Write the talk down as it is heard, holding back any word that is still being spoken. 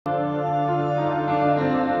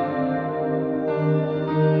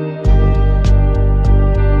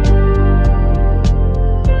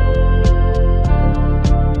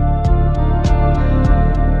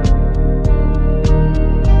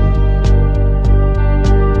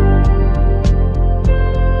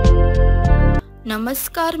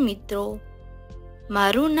નમસ્કાર મિત્રો,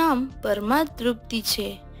 મારું નામ પરમાર તૃપ્તિ છે।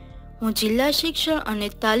 હું જિલ્લા શિક્ષણ અને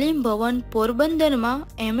તાલીમ ભવન પોરબંદરમાં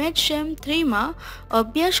MHM 3માં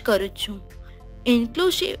અભ્યાસ કરું છું।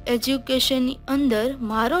 ઇન્ક્લુસિવ એજ્યુકેશનની અંદર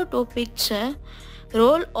મારો ટોપિક છે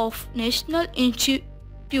role of national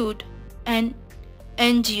institute and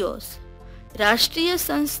NGOs, રાષ્ટ્રીય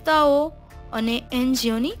સંસ્થાઓ અને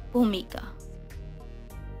NGOની ભૂમિકા।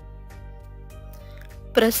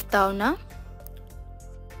 પ્રસ્તાવના: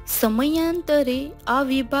 સમયાંતરે આ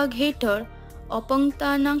વિભાગ હેઠળ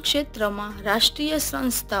અપંગતાના ક્ષેત્રમાં રાષ્ટ્રીય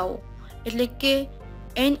સંસ્થાઓ એટલે કે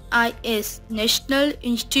NIS નેશનલ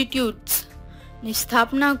ઇન્સ્ટિટ્યૂટ્સની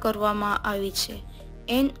સ્થાપના કરવામાં આવી છે।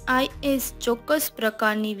 NIS ચોક્કસ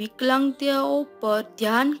પ્રકારની વિકલાંગતાઓ પર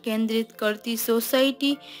ધ્યાન કેન્દ્રિત કરતી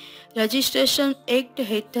સોસાયટી રજિસ્ટ્રેશન એક્ટ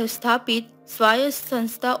હેઠળ સ્થાપિત સ્વાયત્ત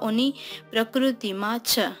સંસ્થાઓની પ્રકૃતિમાં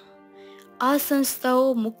છે। આ સંસ્થાઓ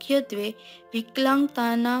મુખ્યત્વે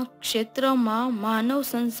વિકલાંગતાના ક્ષેત્રમાં માનવ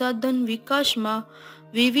સંસાધન વિકાસમાં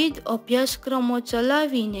વિવિધ અભ્યાસક્રમો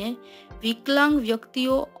ચલાવીને વિકલાંગ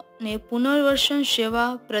વ્યક્તિઓને પુનર્વસન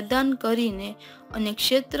સેવા પ્રદાન કરીને અને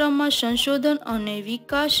ક્ષેત્રમાં સંશોધન અને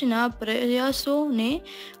વિકાસના પ્રયાસોને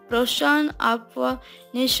પ્રોત્સાહન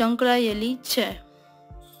આપવાને સંકળાયેલી છે।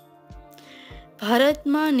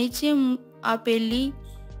 ભારતમાં નીચે આપેલી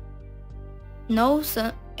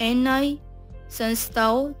 9 NI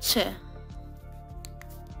સંસ્થાઓ છે।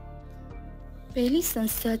 પહેલી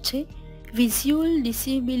સંસ્થા છે વિઝ્યુઅલ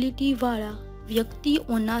ડિસેબિલિટી વાળા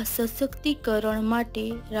વ્યક્તિઓના સશક્તિકરણ માટે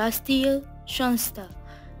રાષ્ટ્રીય સંસ્થા,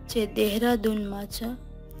 જે દહેરાદૂનમાં છે।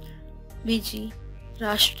 બીજી,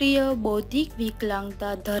 રાષ્ટ્રીય બૌદ્ધિક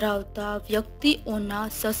વિકલાંગતા ધરાવતા વ્યક્તિઓના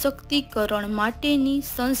સશક્તિકરણ માટેની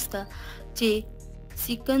સંસ્થા, જે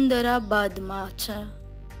સિકંદરાબાદમાં છે।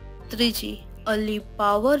 ત્રીજી, અલી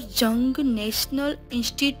પાવર જંગ national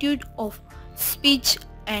institute of speech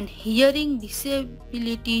and hearing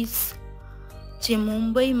disabilities, જે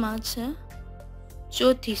મુંબઈમાં છે।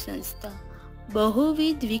 ચોથી સંસ્થા,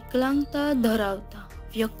 બહુવિધ વિકલાંગતા ધરાવતા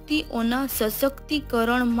વ્યક્તિઓના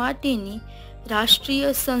સશક્તિકરણ માટેની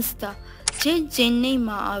રાષ્ટ્રીય સંસ્થા, જે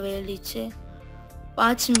ચેન્નઈમાં આવેલી છે।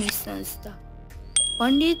 પાંચમી સંસ્થા,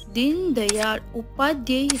 પંડિત દીનદયાળ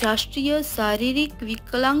ઉપાધ્યાય રાષ્ટ્રીય શારીરિક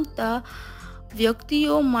વિકલાંગતા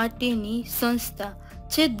વ્યક્તિઓ માટેની સંસ્થા,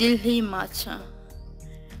 જે દિલ્હીમાં છે।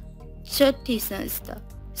 છઠ્ઠી સંસ્થા,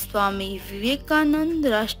 સ્વામી વિવેકાનંદ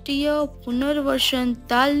રાષ્ટ્રીય પુનર્વસન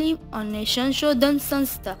તાલીમ અને સંશોધન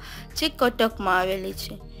સંસ્થા, જે કટકમાં આવેલી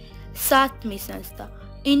છે। સાતમી સંસ્થા,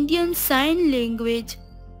 Indian sign language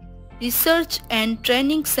research and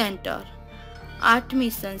training centre.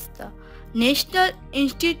 આઠમી સંસ્થા, નેશનલ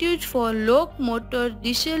ઇન્સ્ટિટ્યૂટ ફોર લોક મોટર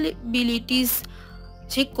ડિસેબિલિટીઝ,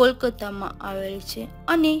 જે કોલકાતામાં આવેલી છે।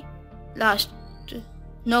 અને લાસ્ટ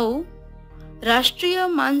 9, રાષ્ટ્રીય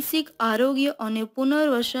માનસિક આરોગ્ય અને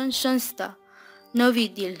પુનર્વસન સંસ્થા, નવી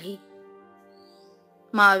દિલ્હીમાં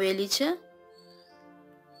આવેલી છે।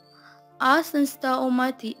 આ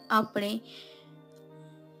સંસ્થાઓમાંથી આપણે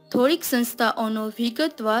થોડીક સંસ્થાઓનો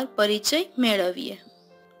વિગતવાર પરિચય મેળવીએ।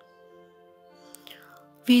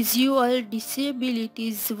 વિઝ્યુઅલ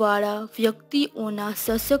ડિસેબિલિટીઝ વાળા વ્યક્તિઓના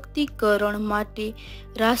સશક્તિકરણ માટે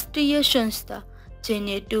રાષ્ટ્રીય સંસ્થા,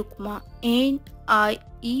 જેને ટૂંકમાં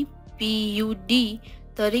NIEPUD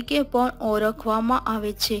તરીકે પણ ઓળખવામાં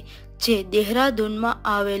આવે છે, જે દહેરાદૂનમાં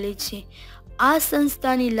આવેલી છે। આ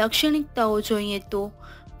સંસ્થાની લાક્ષણિકતાઓ જોઈએ તો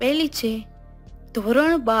પહેલી છે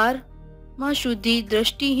ધોરણ 12 સુધી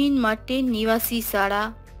દ્રષ્ટિહીન માટે નિવાસી શાળા,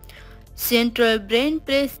 સેન્ટ્રલ બ્રેન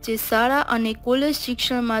પ્રેસ, જે શાળા અને કોલેજ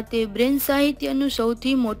શિક્ષણ માટે બ્રેન સાહિત્યનું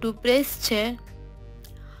સૌથી મોટું પ્રેસ છે।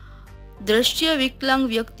 દ્રશ્ય વિકલાંગ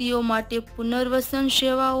વ્યક્તિઓ માટે પુનર્વસન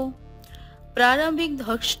સેવાઓ, પ્રારંભિક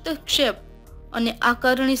હસ્તક્ષેપ અને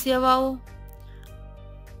આકારણી સેવાઓ,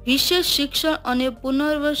 વિશેષ શિક્ષણ અને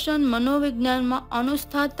પુનર્વસન મનોવિજ્ઞાનમાં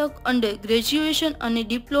અનુસ્નાતક, અંડર ગ્રેજ્યુએશન અને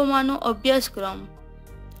ડિપ્લોમાનો અભ્યાસક્રમ,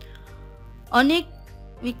 અનેક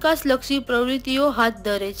વિકાસલક્ષી પ્રવૃત્તિઓ હાથ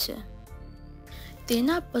ધરે છે।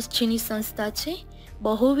 તેના પછીની સંસ્થા છે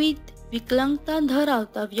બહુવિધ વિકલાંગતા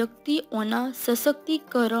ધરાવતા વ્યક્તિઓના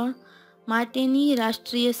સશક્તિકરણ માટેની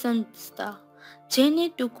રાષ્ટ્રીય સંસ્થા, જેને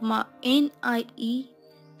ટૂંકમાં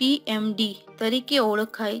NIEPMD તરીકે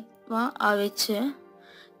ઓળખવામાં આવે છે,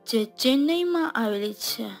 જે ચેન્નઈમાં આવેલી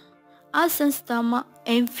છે। આ સંસ્થામાં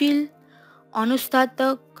MPhil,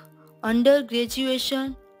 અનુસ્નાતક, અંડર ગ્રેજ્યુએશન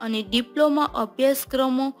અને ડિપ્લોમા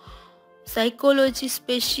અભ્યાસક્રમો, psychology,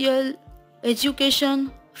 special education,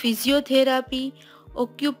 physiotherapy,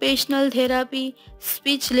 occupational therapy,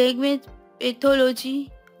 speech language pathology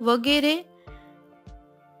વગેરે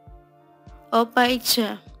અપાય છે।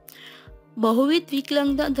 બહુવિધ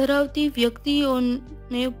વિકલાંગતા ધરાવતી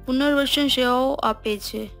વ્યક્તિઓને પુનર્વસન સેવાઓ આપે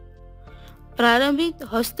છે. પ્રારંભિક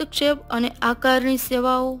હસ્તક્ષેપ અને આકારણી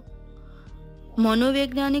સેવાઓ,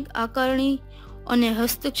 મનોવૈજ્ઞાનિક આકારણી અને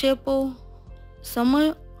હસ્તક્ષેપો,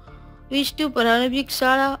 સમાવિષ્ટ પ્રારંભિક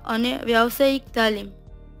શાળા અને વ્યાવસાયિક તાલીમ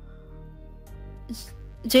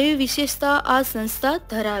જેવી વિશેષતા આ સંસ્થા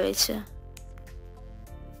ધરાવે છે.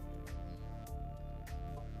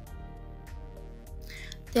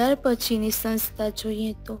 ત્યાર પછીની સંસ્થા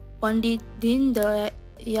જોઈએ તો પંડિત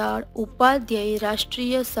દીનદયાળ ઉપાધ્યાય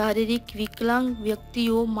રાષ્ટ્રીય શારીરિક વિકલાંગ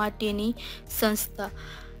વ્યક્તિઓ માટેની સંસ્થા,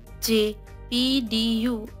 જે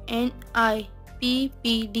PDUNIPPD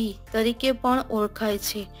તરીકે પણ ઓળખાય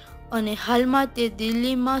છે અને હાલમાં તે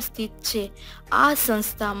દિલ્હીમાં સ્થિત છે. આ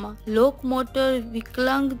સંસ્થામાં લોકમોટર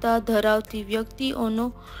વિકલાંગતા ધરાવતી વ્યક્તિઓનો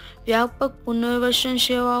વ્યાપક પુનર્વસન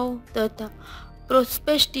સેવાઓ તથા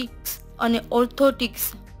પ્રોસ્પેસ્ટિક્સ અને ઓર્થોટિક્સ,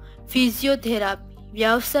 ફિઝિયોથેરાપી,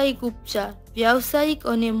 વ્યાવસાયિક ઉપચાર, વ્યાવસાયિક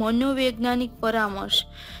અને મનોવૈજ્ઞાનિક પરામર્શ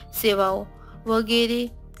સેવાઓ વગેરે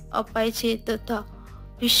અપાય છે તથા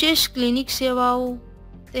વિશેષ ક્લિનિક સેવાઓ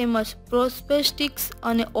તેમજ પ્રોસ્પેસ્ટિક્સ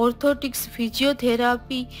અને ઓર્થોટિક્સ,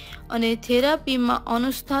 ફિઝિયોથેરાપી અને થેરાપીમાં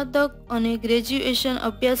અનુસ્નાતક અને ગ્રેજ્યુએશન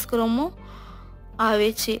અભ્યાસક્રમો આવે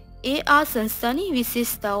છે. એ આ સંસ્થાની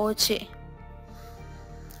વિશેષતાઓ છે.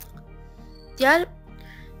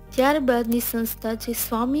 ત્યારબાદની સંસ્થા છે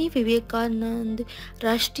સ્વામી વિવેકાનંદ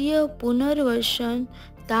રાષ્ટ્રીય પુનર્વસન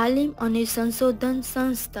તાલીમ અને સંશોધન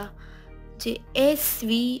સંસ્થા, જે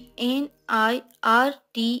SVNIRTAR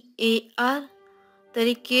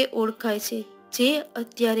તરીકે ઓળખાય છે, જે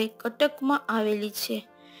અત્યારે કટકમાં આવેલી છે.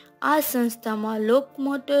 આ સંસ્થામાં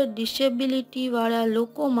લોકમોટર ડિસેબિલિટી વાળા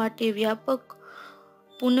લોકો માટે વ્યાપક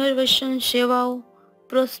પુનર્વસન સેવાઓ,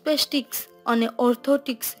 પ્રોસ્પેસ્ટિક્સ અને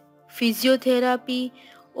ઓર્થોટિક્સ, ફિઝિયોથેરાપી,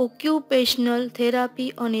 ઓક્યુપેશનલ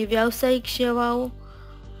થેરાપી અને વ્યાવસાયિક સેવાઓ,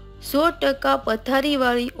 100%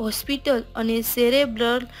 પથારીવાળી હોસ્પિટલ અને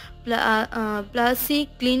સેરેબ્રલ પ્લાસી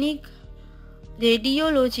ક્લિનિક,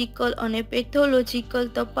 રેડિયોલોજીકલ અને પેથોલોજીકલ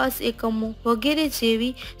તપાસ એકમો વગેરે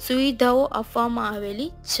જેવી સુવિધાઓ આપવામાં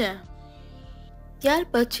આવેલી છે. ત્યાર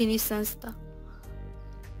પછીની સંસ્થા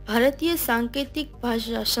ભારતીય સાંકેતિક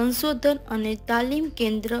ભાષા સંશોધન અને તાલીમ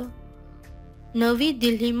કેન્દ્ર, નવી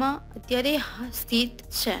દિલ્હીમાં અત્યારે સ્થિત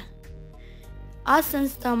છે. આ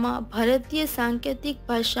સંસ્થામાં ભારતીય સાંકેતિક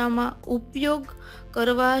ભાષામાં ઉપયોગ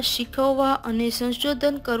કરવા, શીખવવા અને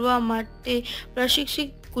સંશોધન કરવા માટે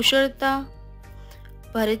પ્રશિક્ષિત કુશળતા,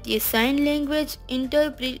 ભારતીય સાઇન લેંગ્વેજ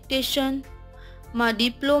ઇન્ટરપ્રિટેશન માં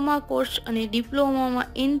ડિપ્લોમા કોર્સ અને ડિપ્લોમામાં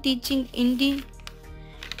in teaching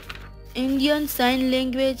Indian sign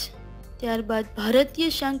language. ત્યારબાદ ભારતીય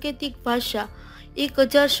સાંકેતિક ભાષા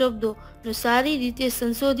 1000 શબ્દોનો સારી રીતે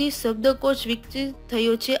સંશોધિત શબ્દકોશ વિકસિત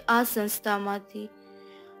થયો છે. આ સંસ્થામાંથી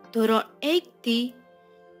ધોરણ 1 થી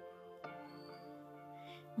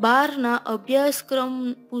 12ના અભ્યાસક્રમ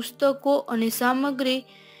પુસ્તકો અને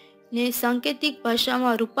સામગ્રીને સાંકેતિક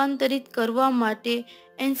ભાષામાં રૂપાંતરિત કરવા માટે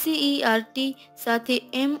NCERT સાથે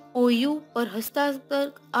MOU પર હસ્તાક્ષર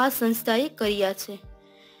આ સંસ્થાએ કર્યા છે.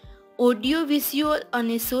 ઓડિયો વિઝ્યુઅલ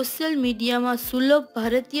અને સોશિયલ મીડિયામાં સુલભ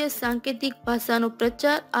ભારતીય સાંકેતિક ભાષાનો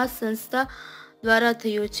પ્રચાર આ સંસ્થા દ્વારા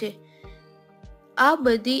થયો છે. આ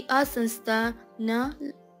બધી આ સંસ્થાના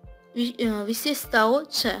વિશેષતાઓ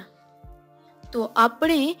છે. તો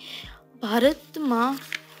આપણે ભારતમાં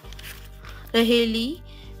રહેલી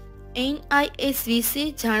NIS વિશે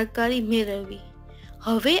જાણકારી મેળવી.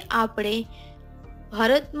 હવે આપણે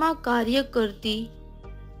ભારતમાં કાર્ય કરતી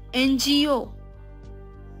NGO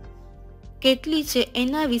કેટલી છે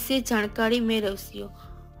એના વિશે જાણકારી મેળવશો.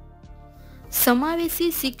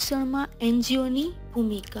 સમાવેશી શિક્ષણમાં NGOની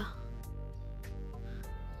ભૂમિકા.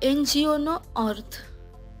 NGOનો અર્થ.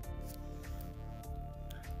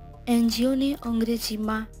 NGOને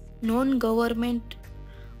અંગ્રેજીમાં નોન ગવર્મેન્ટ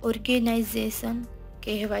ઓર્ગેનાઇઝેશન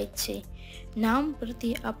કહેવાય છે. નામ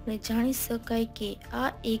પરથી આપણે જાણી શકાય કે આ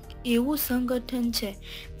એક એવું સંગઠન છે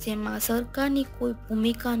જેમાં સરકારની કોઈ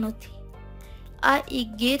ભૂમિકા નથી. આ એક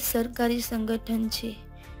ગેરસરકારી સંગઠન છે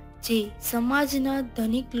જે સમાજના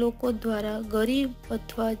ધનિક લોકો દ્વારા ગરીબ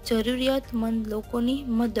અથવા જરૂરિયાતમંદ લોકોની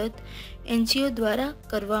મદદ NGO દ્વારા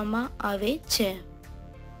કરવામાં આવે છે.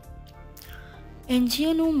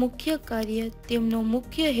 NGOનું મુખ્ય કાર્ય, તેમનો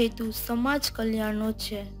મુખ્ય હેતુ સમાજ કલ્યાણનો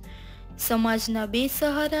છે. સમાજના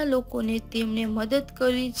બેસહારા લોકોને તેમને મદદ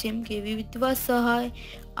કરવી, જેમ કે વિધવા સહાય,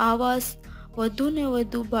 આવાસ, વધુને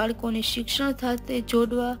વધુ બાળકોને શિક્ષણ સાથે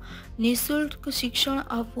જોડવા, નિઃશુલ્ક શિક્ષણ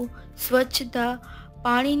આપવું, સ્વચ્છતા,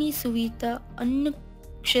 પાણીની સુવિધા, અન્ન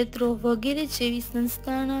ક્ષેત્રો વગેરે જેવી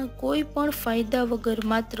સંસ્થાના કોઈ પણ ફાયદા વગર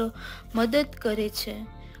માત્ર મદદ કરે છે.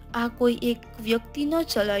 આ કોઈ એક વ્યક્તિ ન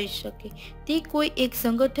ચલાવી શકે, તે કોઈ એક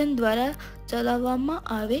સંગઠન દ્વારા ચલાવવામાં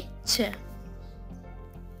આવે છે.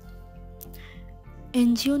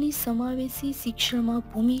 એનજીઓની સમાવેશી શિક્ષણમાં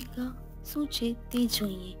ભૂમિકા શું છે તે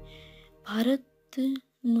જોઈએ.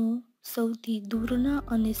 ભારતનો સૌથી દૂરના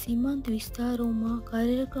અને સીમાંત વિસ્તારોમાં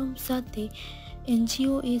કાર્યક્રમ સાથે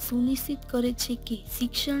એનજીઓ એ સુનિશ્ચિત કરે છે કે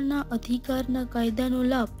શિક્ષણના અધિકારના કાયદાનો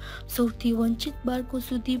લાભ સૌથી વંચિત બાળકો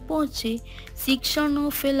સુધી પહોંચે. શિક્ષણનો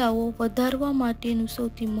ફેલાવો વધારવા માટેનું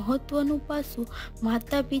સૌથી મહત્વનું પાસું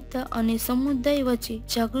માતા પિતા અને સમુદાય વચ્ચે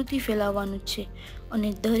જાગૃતિ ફેલાવવાનું છે અને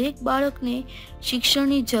દરેક બાળકને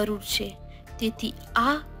શિક્ષણની જરૂર છે. તેથી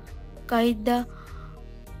આ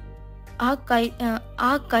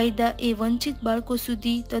કાયદા એ વંચિત બાળકો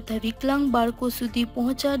સુધી તથા વિકલાંગ બાળકો સુધી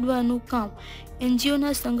પહોંચાડવાનું કામ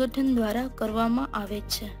એનજીઓના સંગઠન દ્વારા કરવામાં આવે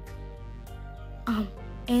છે. આમ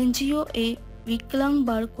એનજીઓ એ વિકલાંગ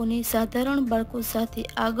બાળકોને સાધારણ બાળકો સાથે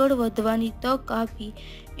આગળ વધવાની તક આપી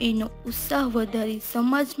એનો ઉત્સાહ વધારી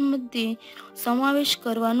સમાજમાં તે સમાવેશ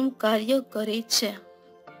કરવાનું કાર્ય કરે છે.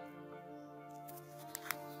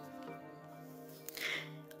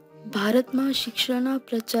 ભારતમાં શિક્ષણના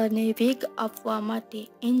પ્રચારને વેગ આપવા માટે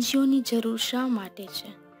એનજીઓની જરૂર શા માટે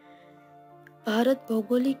છે? ભારત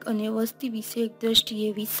ભૌગોલિક અને વસ્તી વિષયક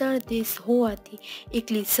દ્રષ્ટિએ વિશાળ દેશ હોવાથી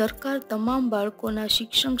એકલી સરકાર તમામ બાળકોના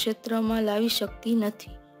શિક્ષણ ક્ષેત્રમાં લાવી શકતી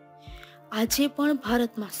નથી. આજે પણ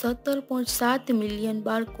ભારતમાં 17.7 મિલિયન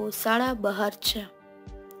બાળકો શાળા બહાર છે.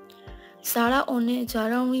 શાળાઓને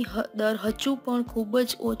જાળવણી દર હજુ પણ ખૂબ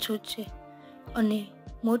જ ઓછો છે અને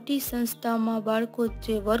મોટી સંસ્થામાં બાળકો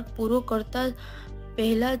જે વર્ગ પૂરો કરતા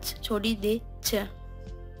પહેલા જ છોડી દે છે.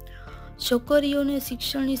 છોકરીઓને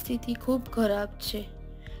શિક્ષણની સ્થિતિ ખૂબ ખરાબ છે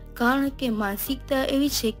કારણ કે માનસિકતા એવી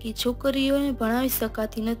છે કે છોકરીઓને ભણાવી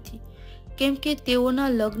શકાતી નથી કેમ કે તેઓના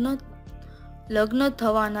લગ્ન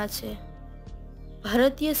થવાના છે.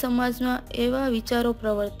 ભારતીય સમાજમાં એવા વિચારો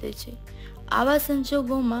પ્રવર્તે છે. આવા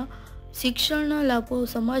સંજોગોમાં શિક્ષણના લાભો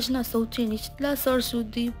સમાજના સૌથી નીચલા સ્તર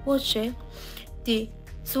સુધી પહોંચે તે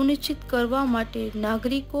સુનિશ્ચિત કરવા માટે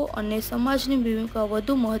નાગરિકો અને સમાજની ભૂમિકા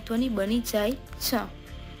વધુ મહત્વની બની જાય છે.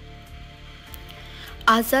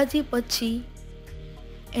 આઝાદી પછી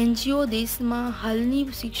એનજીઓ દેશમાં હાલની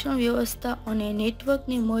શિક્ષણ વ્યવસ્થા અને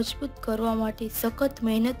નેટવર્કને મજબૂત કરવા માટે સખત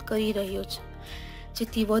મહેનત કરી રહ્યો છે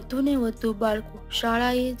જેથી વધુને વધુ બાળકો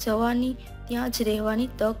શાળાએ જવાની ત્યાં જ રહેવાની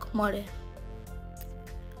તક મળે.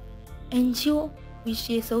 એનજીઓ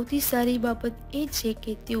વિશે સૌથી સારી બાબત એ છે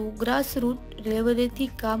કે તેઓ ગ્રાસરૂટ લેવલેથી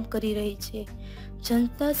કામ કરી રહી છે,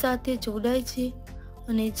 જનતા સાથે જોડાય છે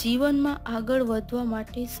અને જીવનમાં આગળ વધવા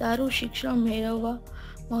માટે સારું શિક્ષણ મેળવવા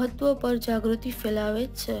મહત્વ પર જાગૃતિ ફેલાવે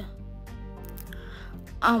છે.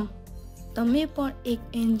 આમ તમે પણ એક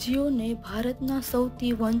એનજીઓને ભારતના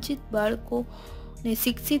સૌથી વંચિત બાળકોને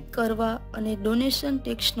શિક્ષિત કરવા અને ડોનેશન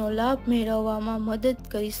ટેક્સનો લાભ મેળવવામાં મદદ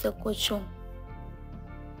કરી શકો છો.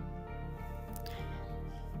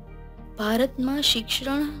 ભારતમાં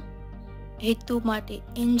શિક્ષણ હેતુ માટે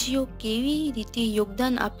એનજીઓ કેવી રીતે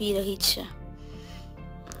યોગદાન આપી રહી છે?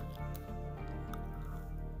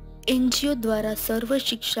 એનજીઓ દ્વારા સર્વ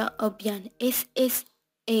શિક્ષા અભિયાન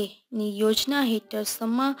SSA ની યોજના હેઠળ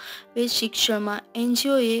સમાવેશ શિક્ષણમાં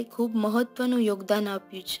એનજીઓએ ખૂબ મહત્વનું યોગદાન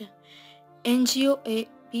આપ્યું છે. એનજીઓએ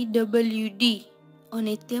PWD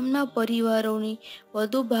અને તેમના પરિવારોની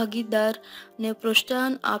વધુ ભાગીદારને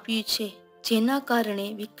પ્રોત્સાહન આપ્યું છે જેના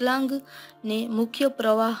કારણે વિકલાંગને મુખ્ય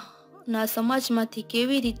પ્રવાહના સમાજમાંથી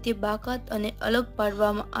કેવી રીતે બાકાત અને અલગ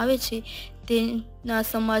પાડવામાં આવે છે તેના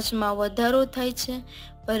સમાજમાં વધારો થાય છે.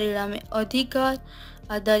 પરિણામે અધિકાર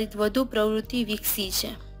આધારિત વધુ પ્રવૃત્તિ વિકસી છે.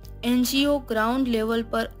 એનજીઓ ગ્રાઉન્ડ લેવલ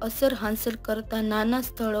પર અસર હાંસલ કરતા નાના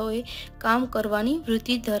સ્થળોએ કામ કરવાની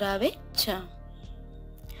વૃત્તિ ધરાવે છે.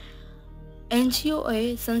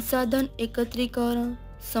 એનજીઓએ સંસાધન એકત્રીકરણ,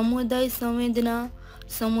 સમુદાય સંવેદના,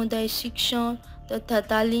 સમુદાય શિક્ષણ તથા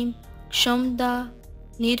તાલીમ, ક્ષમતા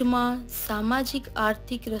નિર્માણ, સામાજિક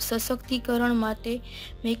આર્થિક સશક્તિકરણ માટે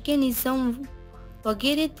મિકેનિઝમ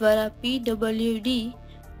વગેરે દ્વારા PWD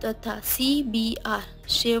તથા CBR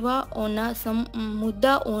સેવાઓના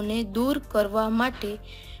મુદ્દાઓને દૂર કરવા માટે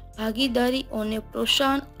ભાગીદારીઓને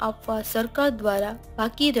પ્રોત્સાહન આપવા સરકાર દ્વારા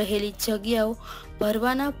બાકી રહેલી જગ્યાઓ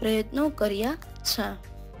ભરવાના પ્રયત્નો કર્યા છે.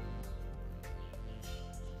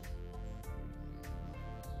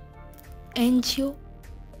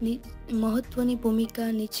 એનજીઓની મહત્વની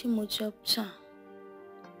ભૂમિકા નીચે મુજબ છે.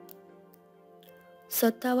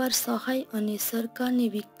 સત્તાવાર સહાય અને સરકારને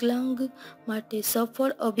વિકલાંગ માટે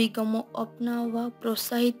સફળ અભિગમો અપનાવવા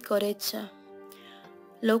પ્રોત્સાહિત કરે છે.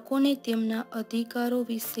 લોકોને તેમના અધિકારો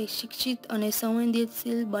વિશે શિક્ષિત અને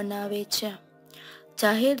સંવેદનશીલ બનાવે છે.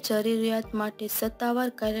 જાહેર જરૂરિયાત માટે સત્તાવાર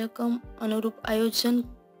કાર્યક્રમ અનુરૂપ આયોજન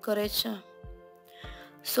કરે છે.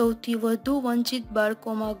 સૌથી વધુ વંચિત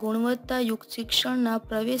બાળકોમાં ગુણવત્તાયુક્ત શિક્ષણના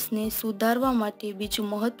પ્રવેશને સુધારવા માટે બીજું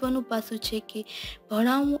મહત્વનું પાસું છે કે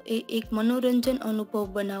ભણાવવું એ એક મનોરંજન અનુભવ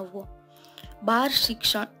બનાવવો. બાળ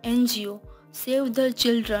શિક્ષણ NGO સેવ ધ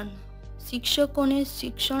ચિલ્ડ્રન શિક્ષકોને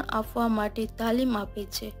શિક્ષણ આપવા માટે તાલીમ આપે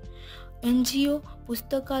છે. NGO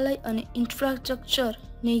પુસ્તકાલય અને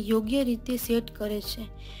ઇન્ફ્રાસ્ટ્રક્ચરને યોગ્ય રીતે સેટ કરે છે,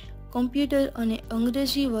 કમ્પ્યુટર અને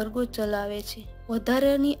અંગ્રેજી વર્ગો ચલાવે છે,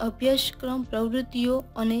 વધારાની અભ્યાસક્રમ પ્રવૃત્તિઓ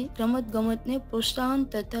અને રમતગમતને પ્રોત્સાહન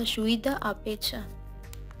તથા સુવિધા આપે છે.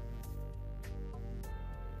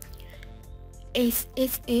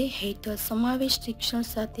 SSA હેઠળ સમાવેશ શિક્ષણ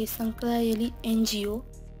સાથે સંકળાયેલી NGO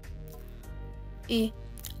એ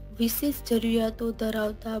વિશેષ જરૂરિયાતો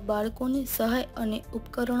ધરાવતા બાળકોને સહાય અને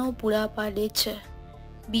ઉપકરણો પૂરા પાડે છે.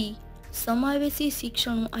 B. સમાવેશી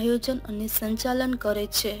શિક્ષણનું આયોજન અને સંચાલન કરે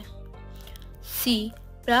છે. C.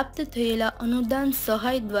 પ્રાપ્ત થયેલા અનુદાન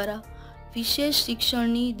સહાય દ્વારા વિશેષ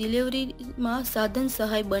શિક્ષણની ડિલિવરીમાં સાધન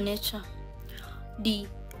સહાય બને છે. D.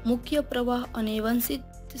 મુખ્ય પ્રવાહ અને વંચિત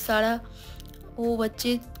શાળાઓ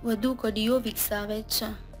વચ્ચે વધુ કડીઓ વિકસાવે છે.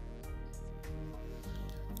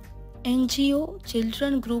 NGO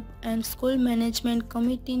children group and school management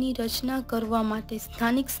કમિટીની રચના કરવા માટે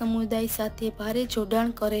સ્થાનિક સમુદાય સાથે ભારે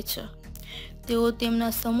જોડાણ કરે છે. તેઓ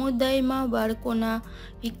તેમના સમુદાયમાં બાળકોના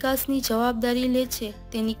વિકાસની જવાબદારી લે છે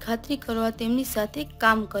તેની ખાતરી કરવા તેમની સાથે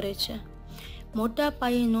કામ કરે છે. મોટા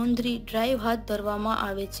પાયે નોંધણી ડ્રાઈવ હાથ ધરવામાં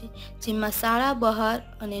આવે છે, જેમાં શાળા બહાર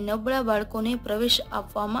અને નબળા બાળકોને પ્રવેશ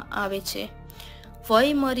આપવામાં આવે છે.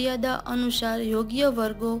 વય મર્યાદા અનુસાર યોગ્ય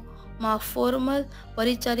વર્ગોમાં ફોર્મલ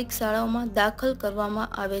પરિચારિક શાળાઓમાં દાખલ કરવામાં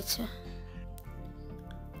આવે છે.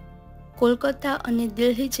 કોલકાતા અને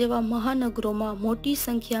દિલ્હી જેવા મહાનગરોમાં મોટી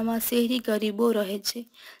સંખ્યામાં શહેરી ગરીબો રહે છે,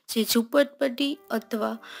 જે ઝૂંપડપટ્ટી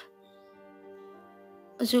અથવા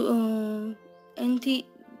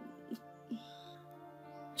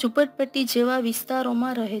ઝૂંપડપટ્ટી જેવા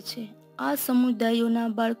વિસ્તારોમાં રહે છે. આ સમુદાયોના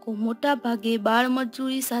બાળકો મોટા ભાગે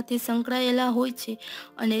બાળમજૂરી સાથે સંકળાયેલા હોય છે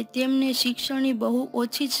અને તેમને શિક્ષણની બહુ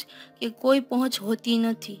ઓછી જ કે કોઈ પહોંચ હોતી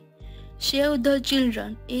નથી. સેવ ધ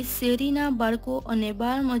ચિલ્ડ્રન એ શેરીના બાળકો અને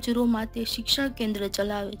બાળમજૂરો માટે શિક્ષણ કેન્દ્ર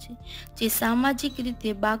ચલાવે છે, જે સામાજિક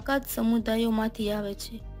રીતે બાકાત સમુદાયોમાંથી આવે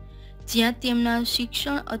છે, જ્યાં તેમના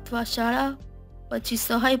શિક્ષણ અથવા શાળા પછી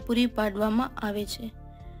સહાય પૂરી પાડવામાં આવે છે.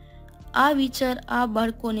 આ વિચાર આ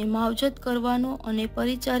બાળકોને માવજત કરવાનો અને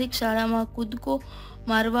પરિચારિક શાળામાં કૂદકો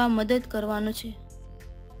મારવા મદદ કરવાનો છે.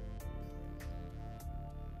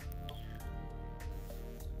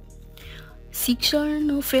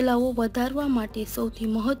 શિક્ષણનો ફેલાવો વધારવા માટે સૌથી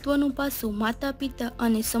મહત્વનું પાસું માતા પિતા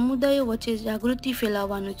અને સમુદાયો વચ્ચે જાગૃતિ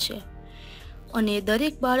ફેલાવવાનું છે, અને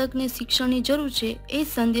દરેક બાળકને શિક્ષણની જરૂર છે એ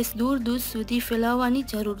સંદેશ દૂર દૂર સુધી ફેલાવવાની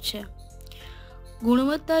જરૂર છે.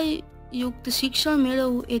 ગુણવત્તાયુક્ત શિક્ષણ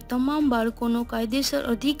મેળવવું એ તમામ બાળકોનો કાયદેસર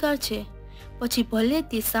અધિકાર છે, પછી ભલે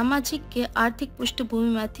તે સામાજિક કે આર્થિક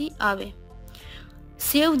પૃષ્ઠભૂમિમાંથી આવે.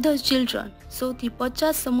 સેવ ધ ચિલ્ડ્રન સૌથી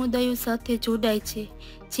 50 સમુદાયો સાથે જોડાય છે,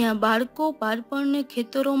 જ્યાં બાળકો બાળપણને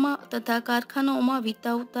ખેતરોમાં તથા કારખાનાઓમાં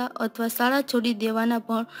વિતાવતા અથવા શાળા છોડી દેવાના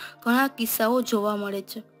પણ ઘણા કિસ્સાઓ જોવા મળે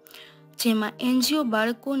છે, જેમાં NGO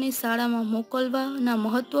બાળકોને શાળામાં મોકલવાના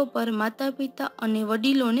મહત્વ પર માતા પિતા અને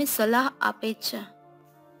વડીલોને સલાહ આપે છે.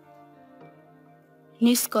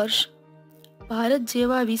 નિષ્કર્ષ: ભારત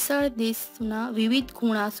જેવા વિશાળ દેશના વિવિધ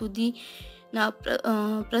ખૂણા સુધીના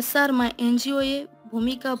પ્રસારમાં NGOએ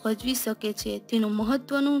ભૂમિકા ભજવી શકે છે. તેનું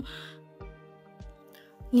મહત્વનું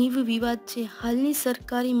નિર્વિવાદ છે. હાલની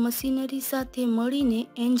સરકારી મશીનરી સાથે મળીને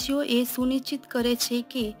NGO એ સુનિશ્ચિત કરે છે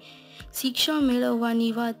કે શિક્ષણ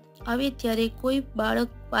મેળવવાની વાત આવે ત્યારે કોઈ બાળક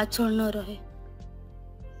પાછળ ન રહે.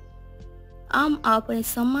 આમ આપણે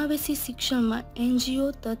સમાવેશી શિક્ષણમાં NGO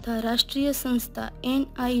તથા રાષ્ટ્રીય સંસ્થા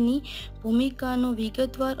NIની ભૂમિકાનો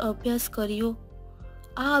વિગતવાર અભ્યાસ કર્યો.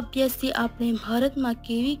 આ અભ્યાસથી આપણે ભારતમાં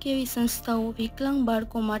કેવી સંસ્થાઓ વિકલાંગ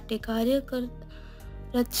બાળકો માટે કાર્યરત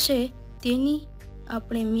છે તેની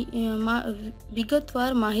આપણે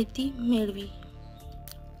વિગતવાર માહિતી મેળવી.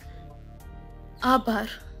 આભાર.